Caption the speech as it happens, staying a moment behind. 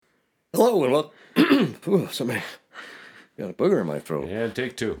Hello and welcome. Ooh, somebody got a booger in my throat. And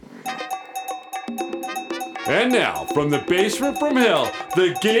take two. And now, from the basement from hell,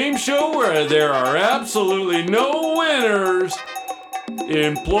 the game show where there are absolutely no winners.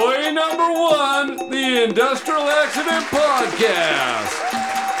 Employee number one, the Industrial Accident Podcast.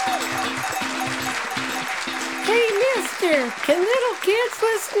 Hey, mister, can little kids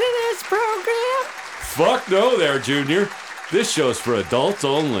listen to this program? Fuck no there, Junior. This show's for adults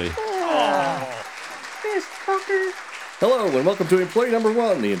only. This fucker. Hello and welcome to Employee Number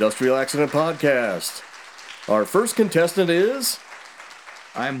One, the Industrial Accident Podcast. Our first contestant is...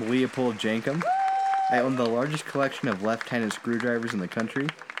 I'm Leopold Jankum. I own the largest collection of left-handed screwdrivers in the country.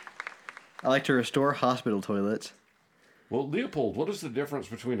 I like to restore hospital toilets. Well, Leopold, what is the difference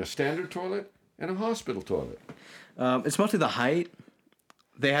between a standard toilet and a hospital toilet? It's mostly the height.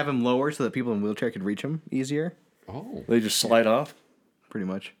 They have them lower so that people in wheelchair can reach them easier. Oh. They just slide off Pretty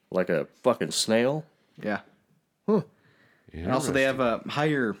much. like a fucking snail. Yeah. And also they have a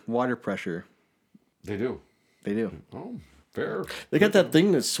higher water pressure. They do. They do. Oh, fair. They got that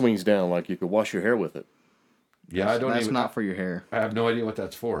thing that swings down like you could wash your hair with it. Yeah, I don't That's even... not for your hair. I have no idea what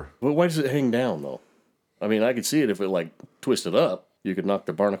that's for. Well, why does it hang down, though? I mean, I could see it if it, like, twisted up. You could knock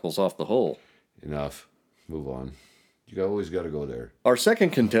the barnacles off the hole. Enough. Move on. You always got to go there. Our second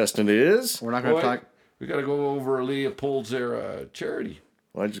contestant is... We're not going to talk... We got to go over Leopold's charity.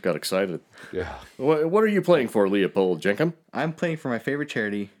 Well, I just got excited. Yeah. What are you playing for, Leopold Jenkum? I'm playing for my favorite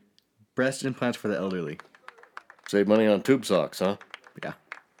charity, breast implants for the elderly. Save money on tube socks, huh? Yeah.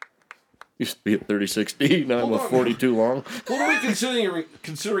 Used to be at 36D, now I'm Hold a on. 42 long. What are we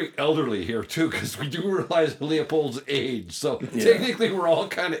considering elderly here, too? Because we do realize Leopold's age. So technically we're all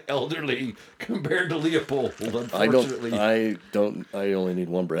kind of elderly compared to Leopold, unfortunately. I only need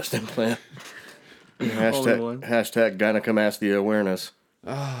one breast implant. Only one. Hashtag gynecomastia awareness.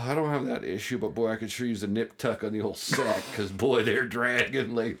 I don't have that issue, but boy, I could sure use a nip tuck on the old sack because, boy, they're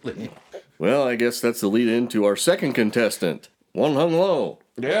dragging lately. Well, I guess that's the lead into our second contestant, One Hung Low.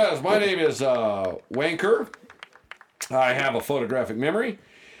 Yes, my name is Wanker. I have a photographic memory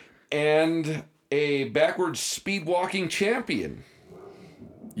and a backwards speed walking champion.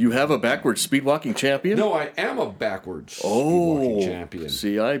 You have a backwards speed walking champion? No, I am a backwards speed walking champion.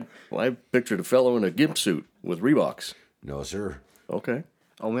 See, I pictured a fellow in a gimp suit with Reeboks. No, sir. Okay.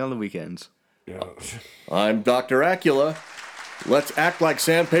 Only on the weekends. Yeah. I'm Dr. Acula. Let's act like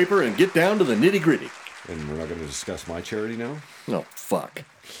sandpaper and get down to the nitty gritty. And we're not going to discuss my charity now? Oh, fuck.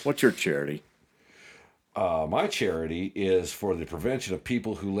 What's your charity? My charity is for the prevention of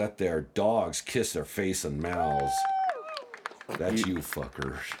people who let their dogs kiss their face and mouths. That's you,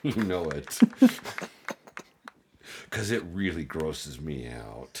 fucker. You know it. Because it really grosses me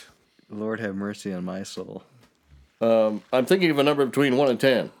out. Lord have mercy on my soul. I'm thinking of a number between 1 and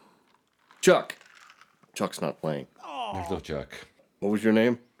 10. Chuck. Chuck's not playing. There's no Chuck. What was your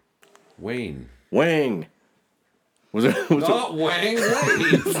name? Wayne. Wang. Was it? Not Wang.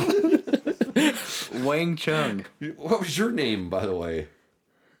 Wayne. Wang Chung. What was your name, by the way?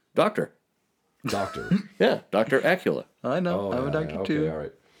 Doctor. Doctor. Yeah, Dr. Acula. I know. I'm a doctor okay, too. all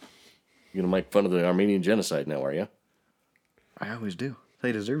right. You're going to make fun of the Armenian genocide now, are you? I always do.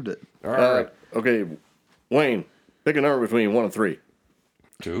 They deserved it. All right. Okay, Wayne, pick a number between 1 and 3.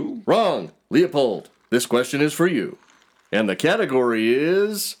 2. Wrong. Leopold, this question is for you. And the category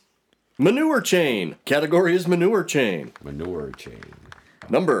is manure chain. Category is manure chain. Manure chain.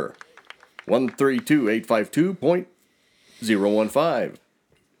 Number 132.852.015.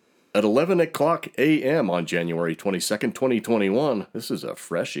 At 11 o'clock a.m. on January 22nd, 2021. This is a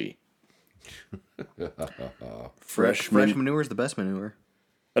freshie. Fresh Manure is the best manure.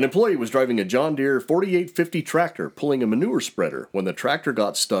 An employee was driving a John Deere 4850 tractor pulling a manure spreader when the tractor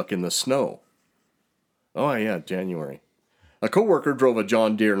got stuck in the snow. Oh, yeah, January. A coworker drove a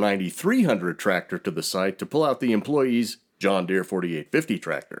John Deere 9300 tractor to the site to pull out the employee's John Deere 4850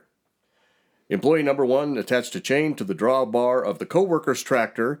 tractor. Employee number 1 attached a chain to the drawbar of the coworker's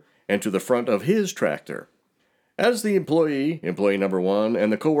tractor and to the front of his tractor. As the employee number 1,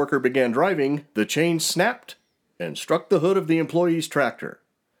 and the coworker began driving, the chain snapped and struck the hood of the employee's tractor.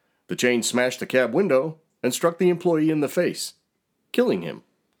 The chain smashed the cab window and struck the employee in the face, killing him.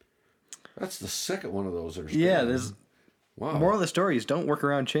 That's the second one of those. Yeah, there's... Wow. Moral of the story is don't work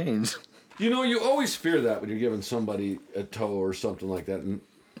around chains. You know, you always fear that when you're giving somebody a tow or something like that,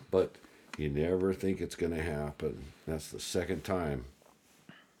 but you never think it's going to happen. That's the second time.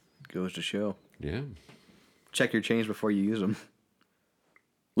 Goes to show. Yeah. Check your chains before you use them.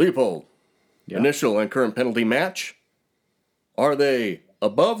 Leopold, Yeah. initial and current penalty match. Are they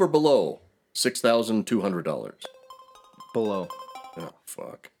above or below $6,200? Below. Oh,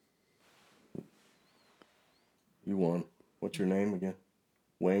 fuck. You won. What's your name again?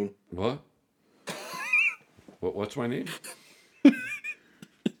 Wayne? What? What's my name?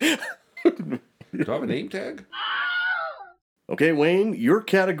 Do I have a name tag? Okay, Wayne, your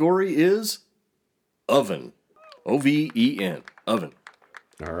category is oven. O-V-E-N. Oven.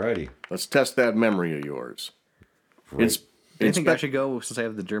 Alrighty. Let's test that memory of yours. Right. Do you think I should go since I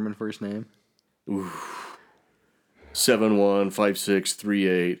have the German first name?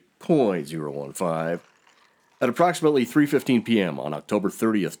 715638.015. At approximately 3:15 p.m. on October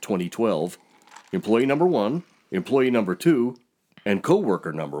 30th, 2012, employee number 1, employee number 2, and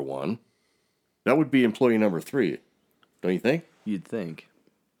coworker number 1, that would be employee number 3, don't you think? You'd think.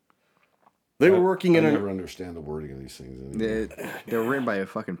 They were working in I an... never understand the wording of these things anymore. They were written by a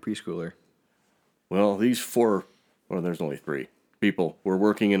fucking preschooler. Well, these 4, well, there's only 3 people were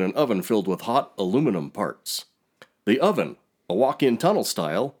working in an oven filled with hot aluminum parts. The oven, a walk-in tunnel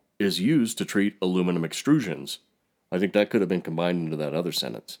style, is used to treat aluminum extrusions. I think that could have been combined into that other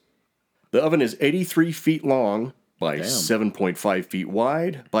sentence. The oven is 83 feet long by 7.5 feet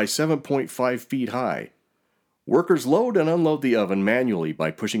wide by 7.5 feet high. Workers load and unload the oven manually by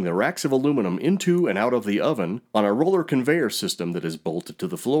pushing the racks of aluminum into and out of the oven on a roller conveyor system that is bolted to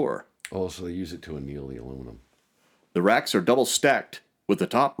the floor. Oh, so they use it to anneal the aluminum. The racks are double stacked, with the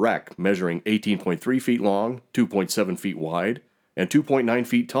top rack measuring 18.3 feet long, 2.7 feet wide, and 2.9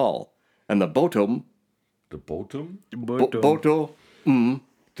 feet tall, and the bottom... The bottom? Boto... Was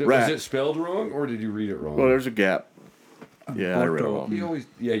rack. it spelled wrong, or did you read it wrong? Well, there's a gap. Yeah, I read it wrong.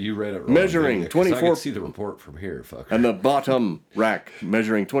 You read it wrong. Measuring 'cause 24 I can see the report from here, fucker. And the bottom rack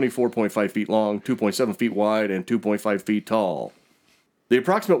measuring 24.5 feet long, 2.7 feet wide, and 2.5 feet tall. The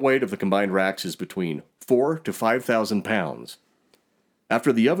approximate weight of the combined racks is between 4,000 to 5,000 pounds.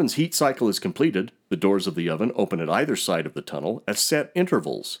 After the oven's heat cycle is completed, the doors of the oven open at either side of the tunnel at set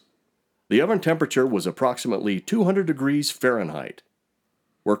intervals. The oven temperature was approximately 200 degrees Fahrenheit.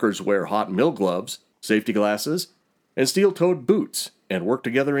 Workers wear hot mill gloves, safety glasses, and steel-toed boots, and work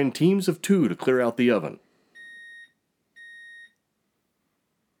together in teams of 2 to clear out the oven.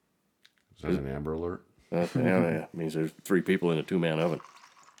 Is that an Amber Alert? Yeah, means there's 3 people in a 2-man oven.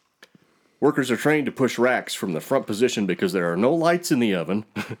 Workers are trained to push racks from the front position because there are no lights in the oven.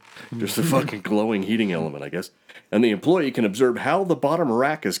 Just a fucking glowing heating element, I guess. And the employee can observe how the bottom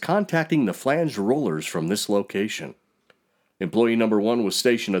rack is contacting the flanged rollers from this location. Employee number 1 was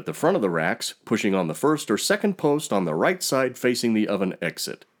stationed at the front of the racks, pushing on the first or second post on the right side facing the oven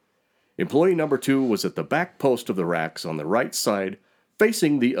exit. Employee number 2 was at the back post of the racks on the right side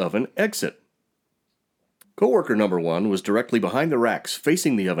facing the oven exit. Coworker number 1 was directly behind the racks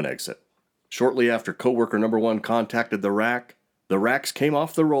facing the oven exit. Shortly after coworker number 1 contacted the racks came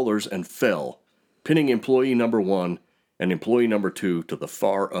off the rollers and fell, pinning employee number 1 and employee number 2 to the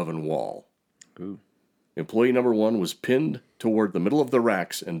far oven wall. Ooh. Employee number 1 was pinned toward the middle of the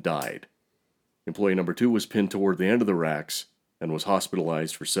racks and died. Employee number 2 was pinned toward the end of the racks and was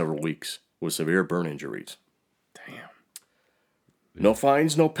hospitalized for several weeks with severe burn injuries. Damn. No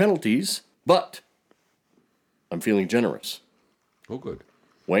fines, no penalties, but I'm feeling generous. Oh, good.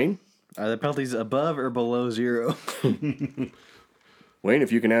 Wayne? Are the penalties above or below 0? Wayne, if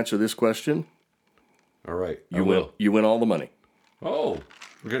you can answer this question, All right. you win all the money. Oh,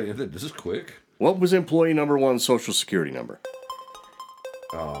 we're going to end it. This is quick. What was employee number 1's social security number?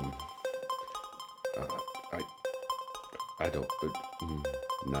 I don't.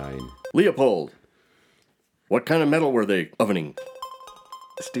 9. Leopold. What kind of metal were they ovening?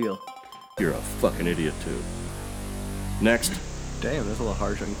 Steel. You're a fucking idiot, too. Next. Damn, that's a little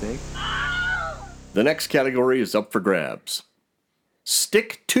harsh, don't you think? The next category is up for grabs.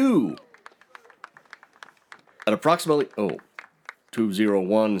 Stick 2. At approximately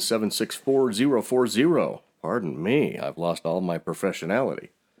 201-764-040. Pardon me, I've lost all my professionality.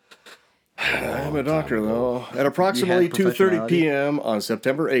 I'm a doctor, though. At approximately 2:30 p.m. on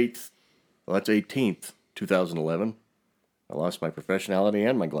September 8th, well, that's 18th, 2011, I lost my professionality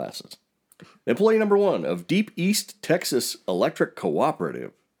and my glasses. Employee number 1 of Deep East Texas Electric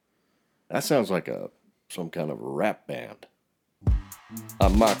Cooperative. That sounds like some kind of rap band.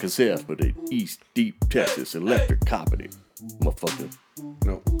 I'm Marcus F. with the East Deep Texas Electric Cooperative. Motherfucker.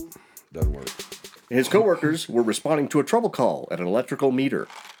 No, doesn't work. His coworkers were responding to a trouble call at an electrical meter.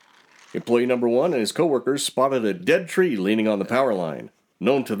 Employee number 1 and his coworkers spotted a dead tree leaning on the power line,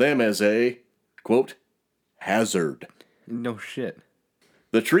 known to them as a, quote, hazard. No shit.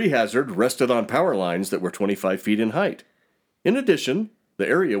 The tree hazard rested on power lines that were 25 feet in height. In addition, the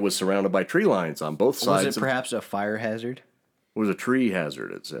area was surrounded by tree lines on both sides. Was it perhaps a fire hazard? It was a tree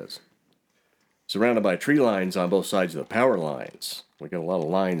hazard, it says. Surrounded by tree lines on both sides of the power lines. We got a lot of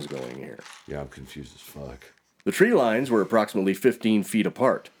lines going here. Yeah, I'm confused as fuck. The tree lines were approximately 15 feet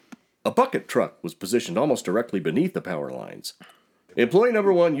apart. A bucket truck was positioned almost directly beneath the power lines. Employee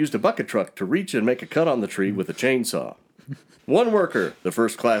number 1 used a bucket truck to reach and make a cut on the tree with a chainsaw. One worker, the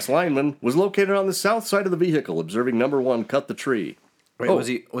first-class lineman, was located on the south side of the vehicle, observing number 1 cut the tree. Wait, was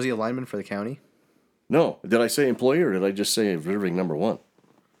he a lineman for the county? No. Did I say employee or did I just say observing number 1?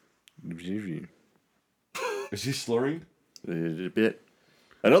 Is he slurring? A bit.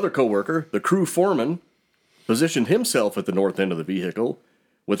 Another co-worker, the crew foreman, positioned himself at the north end of the vehicle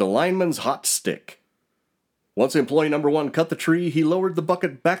with a lineman's hot stick. Once employee number 1 cut the tree, he lowered the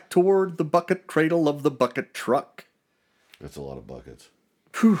bucket back toward the bucket cradle of the bucket truck. That's a lot of buckets.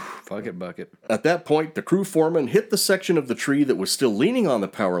 Bucket. At that point, the crew foreman hit the section of the tree that was still leaning on the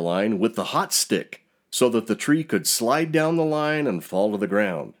power line with the hot stick so that the tree could slide down the line and fall to the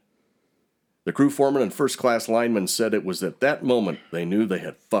ground. The crew foreman and first-class lineman said it was at that moment they knew they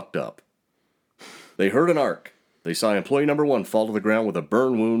had fucked up. They heard an arc. They saw employee number 1 fall to the ground with a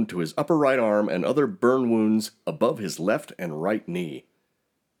burn wound to his upper right arm and other burn wounds above his left and right knee.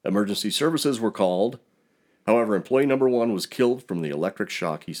 Emergency services were called. However, employee number 1 was killed from the electric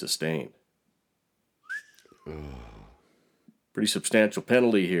shock he sustained. Pretty substantial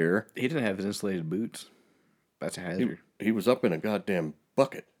penalty here. He didn't have his insulated boots. That's a hazard. He was up in a goddamn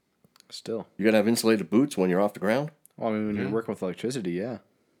bucket. Still. You gotta have insulated boots when you're off the ground? Well, I mean, when you're working with electricity, yeah.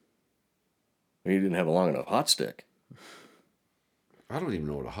 He didn't have a long enough hot stick. I don't even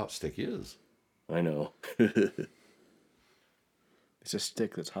know what a hot stick is. I know. It's a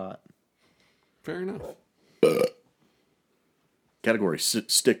stick that's hot. Fair enough. Category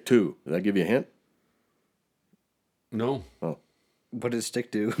stick 2. Did that give you a hint? No. Oh. What does stick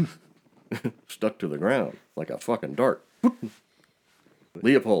do? Stuck to the ground like a fucking dart.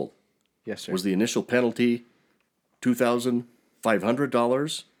 Leopold. Yes, sir. Was the initial penalty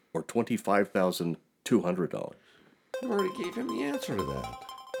 $2,500 or $25,200? You already gave him the answer to that.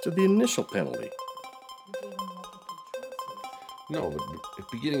 So the initial penalty. No, but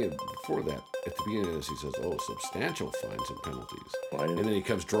before that, at the beginning of this, he says, substantial fines and penalties. Well, And then he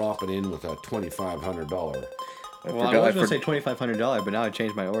comes dropping in with a $2,500. I was going to say $2,500, but now I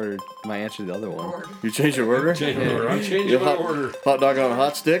changed my answer to the other one. You changed your order? I'm changing my order. Hot dog on a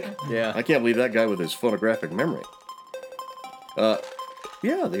hot stick? Yeah. I can't believe that guy with his photographic memory. Yeah,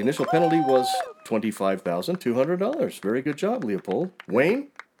 the initial penalty was $25,200. Very good job, Leopold. Wayne?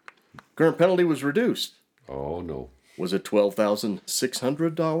 Current penalty was reduced. Oh, no. Was it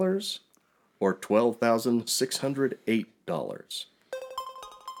 $12,600 or $12,608?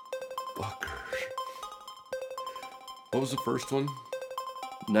 Fuckers. What was the first one?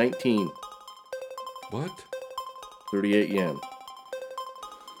 19. What? 38 yen.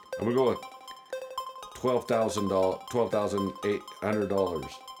 I'm going to go with $12,800.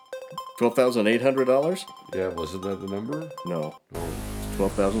 $12,800? Yeah, wasn't that the number? No, Oh.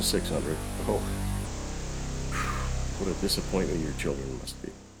 $12,600. Oh, What a disappointment your children must be.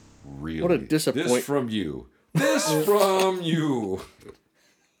 really? What a disappoint- This from you. This from you.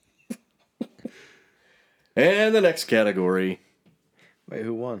 And the next category, Wait,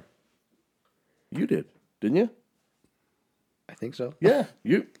 who won? you did, didn't you? I think so. Yeah,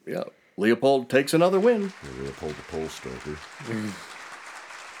 you. Yeah. Leopold takes another win. Leopold the pole stroker.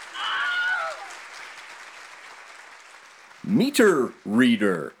 Meter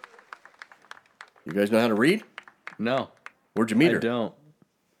reader. You guys know how to read? No, Where'd you meet I her? don't.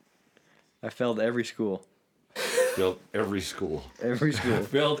 I failed every school. Failed every school. Every school.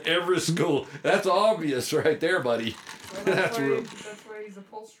 Failed every school. That's obvious right there, buddy. That's why he's a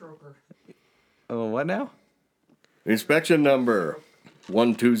pulse stroker. Oh, what now? Inspection number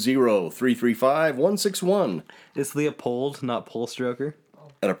 120-335-161. It's Leopold, not Pole Stroker.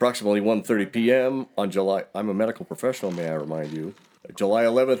 At approximately 1:30 p.m. on July... I'm a medical professional, may I remind you. July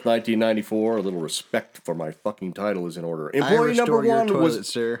 11th, 1994. A little respect for my fucking title is in order. Employee number one was...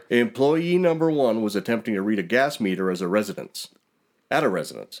 sir. Employee number 1 was attempting to read a gas meter as a residence. At a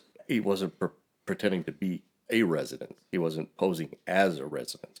residence. He wasn't pretending to be a resident. He wasn't posing as a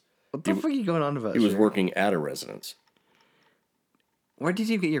resident. What the fuck are you going on about? He was sir? working at a residence. Where did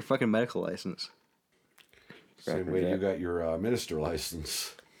you get your fucking medical license? Same way you got your minister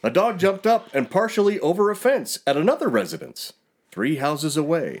license. A dog jumped up and partially over a fence at another residence, 3 houses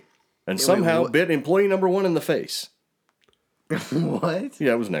away, and somehow what? bit employee number 1 in the face. What?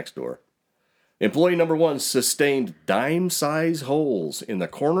 Yeah, it was next door. Employee number 1 sustained dime-size holes in the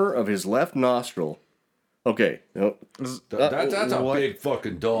corner of his left nostril. Okay, That's a what? big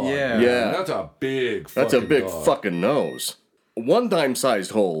fucking dog. Yeah. Yeah. That's a big fucking that's a big dog. fucking nose. 1 dime-sized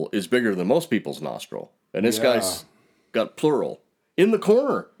hole is bigger than most people's nostril, and this Yeah. guy's got plural in the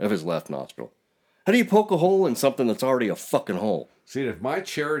corner of his left nostril. How do you poke a hole in something that's already a fucking hole? See, if my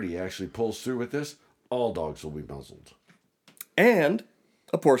charity actually pulls through with this, all dogs will be muzzled. And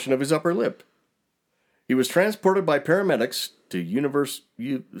a portion of his upper lip. He was transported by paramedics to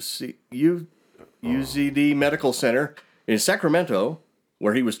UZD Medical Center in Sacramento,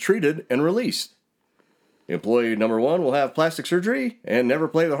 where he was treated and released. Employee number 1 will have plastic surgery and never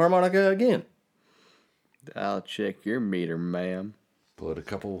play the harmonica again. I'll check your meter, ma'am. Put a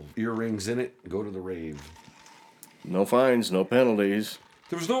couple earrings in it, go to the rave. No fines, no penalties.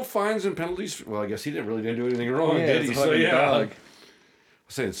 There was no fines and penalties. Well, I guess he didn't do anything wrong, Yeah, did it's he? a fucking dog. I'm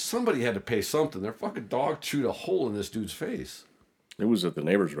saying somebody had to pay something. Their fucking dog chewed a hole in this dude's face. It was at the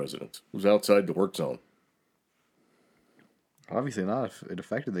neighbor's residence. It was outside the work zone. Obviously not. If it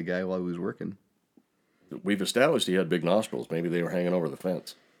affected the guy while he was working. We've established he had big nostrils. Maybe they were hanging over the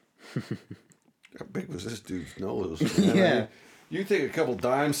fence. How big was this dude's nose? Yeah. You take a couple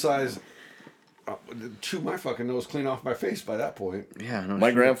dime size, chew my fucking nose clean off my face by that point. Yeah, no My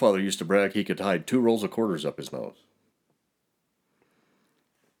shit. grandfather used to brag he could hide 2 rolls of quarters up his nose.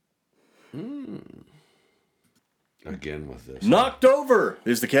 Again with this. Knocked over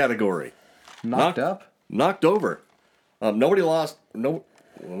is the category. Knocked up? Knocked over. Nobody lost.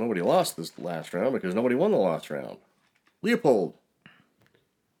 Nobody lost this last round because nobody won the last round. Leopold,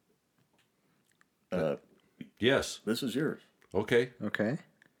 Yes. this is yours. Okay. Okay.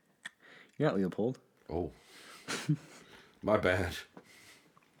 You're not Leopold. Oh. My bad.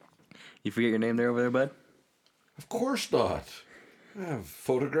 You forget your name there over there, bud? Of course not. I have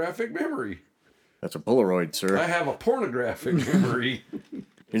photographic memory. That's a Polaroid, sir. I have a pornographic memory.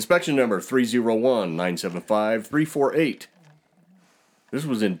 Inspection number 301-975-348. This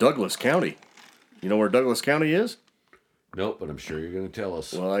was in Douglas County. You know where Douglas County is? Nope, but I'm sure you're going to tell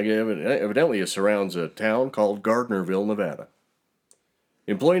us. Well, evidently it surrounds a town called Gardnerville, Nevada.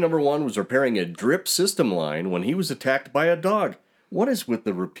 Employee number 1 was repairing a drip system line when he was attacked by a dog. What is with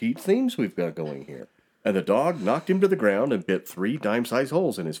the repeat themes we've got going here? And the dog knocked him to the ground and bit 3 dime-sized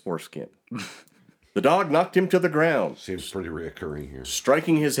holes in his foreskin. The dog knocked him to the ground, Seems pretty reoccurring here.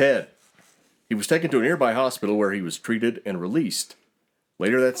 striking his head. He was taken to a nearby hospital where he was treated and released.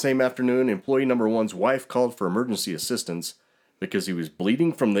 Later that same afternoon, employee number 1's wife called for emergency assistance because he was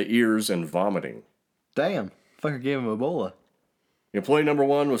bleeding from the ears and vomiting. Damn. Fucker gave him Ebola. Employee number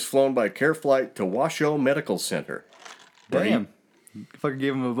 1 was flown by care flight to Washoe Medical Center, Damn. Fucker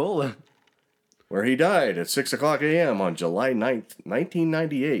gave him Ebola. where he died at 6 o'clock a.m. on July 9th,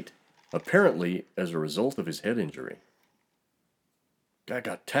 1998, apparently as a result of his head injury. Guy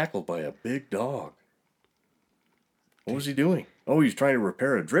got tackled by a big dog. What was he doing? Oh, he's trying to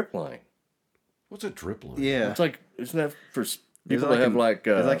repair a drip line. What's a drip line? Yeah. It's like, isn't that for people like that have like...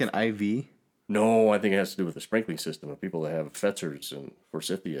 it's like an IV. No, I think it has to do with the sprinkling system of people that have Fetzers and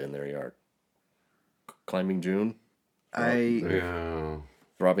Forsythia in their yard. Climbing June, Yeah.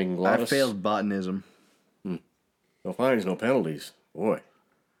 throbbing I glottis. failed botanism. No fines, no penalties. Boy,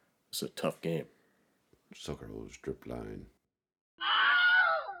 it's a tough game. Suckerlose drip line.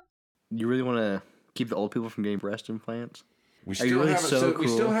 You really want to keep the old people from getting breast implants? We you still really haven't so set, we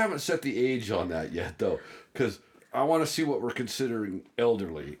cool? still haven't set the age on that yet though, because I want to see what we're considering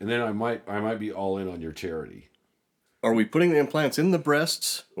elderly, and then I might be all in on your charity. Are we putting the implants in the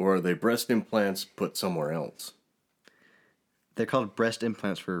breasts, or are they breast implants put somewhere else? They're called breast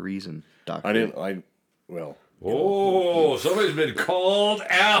implants for a reason, doctor. Well, Oh, somebody's been called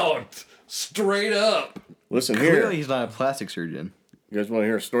out straight up. listen Clearly here. he's not a plastic surgeon. You guys want to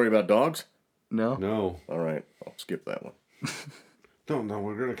hear a story about dogs? No? No, All right, I'll skip that one. no,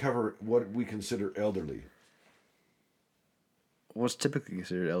 we're going to cover what we consider elderly. What's typically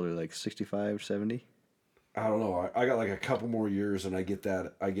considered elder, like 65, 70? I don't know. I got like a couple more years, and I get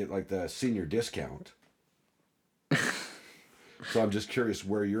like the senior discount. So I'm just curious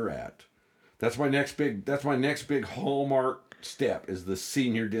where you're at. That's my next big hallmark step is the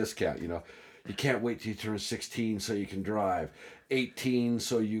senior discount. You know, you can't wait till you turn 16 so you can drive, 18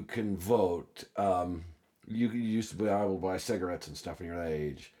 so you can vote. You used to be able to buy cigarettes and stuff when you're that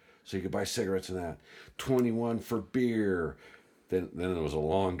age, so you could buy cigarettes and that. 21 for beer. Then there was a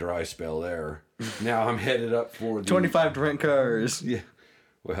long dry spell there. Now I'm headed up for the 25 to rent cars. Yeah.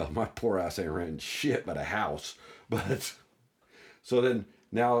 Well, my poor ass ain't renting shit but a house. But so then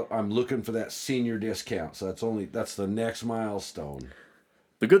now I'm looking for that senior discount. So that's the next milestone.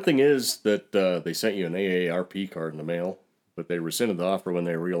 The good thing is that they sent you an AARP card in the mail, but they rescinded the offer when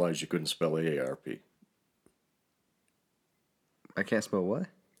they realized you couldn't spell AARP. I can't spell what?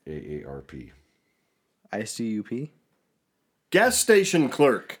 AARP. ICUP? Gas station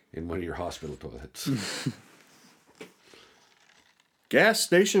clerk. In one of your hospital toilets. Gas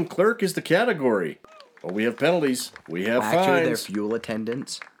station clerk is the category. Oh, we have penalties. We have Actually, they're fines. fuel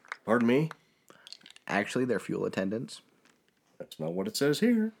attendants. Pardon me? Actually, they're fuel attendants. That's not what it says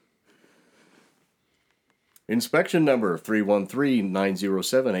here. Inspection number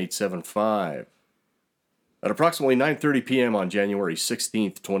 313-907-875. At approximately 9:30 p.m. on January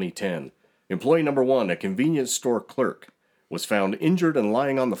 16th, 2010, employee number 1, a convenience store clerk, was found injured and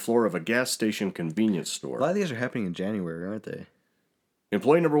lying on the floor of a gas station convenience A store. lot of these are happening in January, aren't they?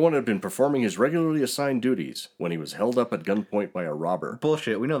 Employee number 1 had been performing his regularly assigned duties when he was held up at gunpoint by a robber.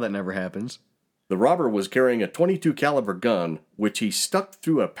 Bullshit. We know that never happens. The robber was carrying a .22 caliber gun, which he stuck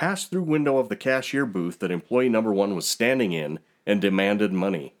through a pass-through window of the cashier booth that employee number 1 was standing in and demanded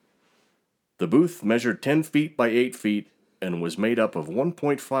money. The booth measured 10 feet by 8 feet and was made up of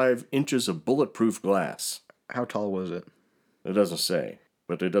 1.5 inches of bulletproof glass. How tall was it? It doesn't say,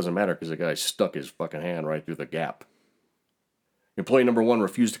 but it doesn't matter because the guy stuck his fucking hand right through the gap. Employee number 1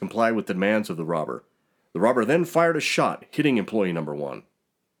 refused to comply with the demands of the robber. The robber then fired a shot, hitting employee number 1.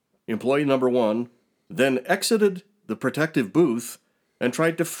 Employee number 1 then exited the protective booth and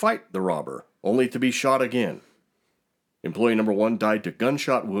tried to fight the robber, only to be shot again. Employee number 1 died to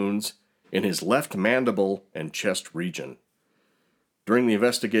gunshot wounds in his left mandible and chest region. During the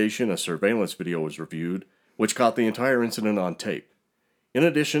investigation, a surveillance video was reviewed, which caught the entire incident on tape. In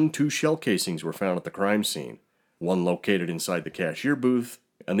addition, 2 shell casings were found at the crime scene, one located inside the cashier booth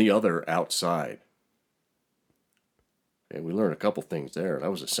and the other outside. Okay, we learned a couple things there.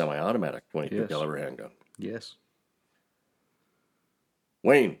 That was a semi-automatic .22 caliber handgun. Yes.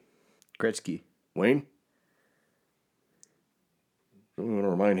 Wayne. Gretzky. Wayne? Do we want to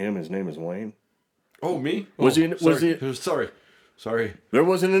remind him his name is Wayne? Oh, me? Was oh, he- was sorry. he- Sorry. There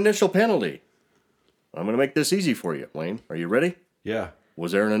was an initial penalty. I'm going to make this easy for you, Wayne. Are you ready? Yeah.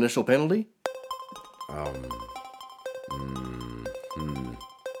 Was there an initial penalty?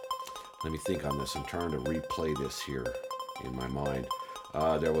 Let me think on this. I'm trying to replay this here in my mind.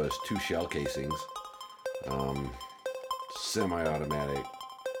 There was 2 shell casings. Semi-automatic.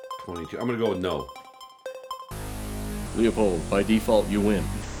 22. I'm going to go with no. Leopold, by default, you win.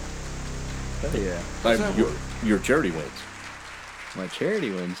 Yeah. that Your charity wins. My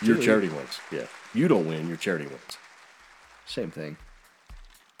charity wins, too. Your charity wins. Yeah. You don't win, your charity wins. Same thing.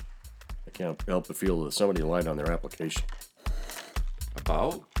 I can't help but feel that somebody lied on their application.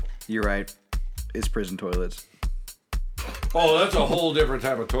 About? You're right. It's prison toilets. Oh, that's a whole different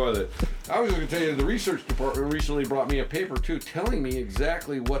type of toilet. I was going to tell you, the research department recently brought me a paper, too, telling me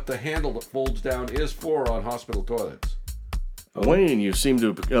exactly what the handle that folds down is for on hospital toilets. Wayne, you seem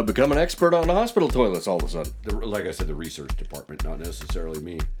to have become an expert on hospital toilets all of a sudden. Like I said, the research department, not necessarily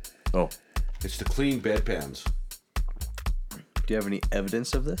me. Oh, It's to clean bedpans. Do you have any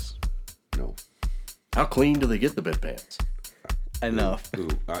evidence of this? No. how clean do they get the bedpans? Enough. Ooh,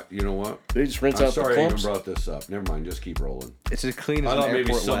 you know what? They just rinse I'm out the sorry I even clumps? brought this up. Never mind, just keep rolling. It's as clean as I an thought maybe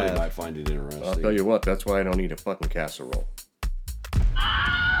airport somebody lab. might find it I'll interesting. tell you what, that's why I don't eat a fucking casserole.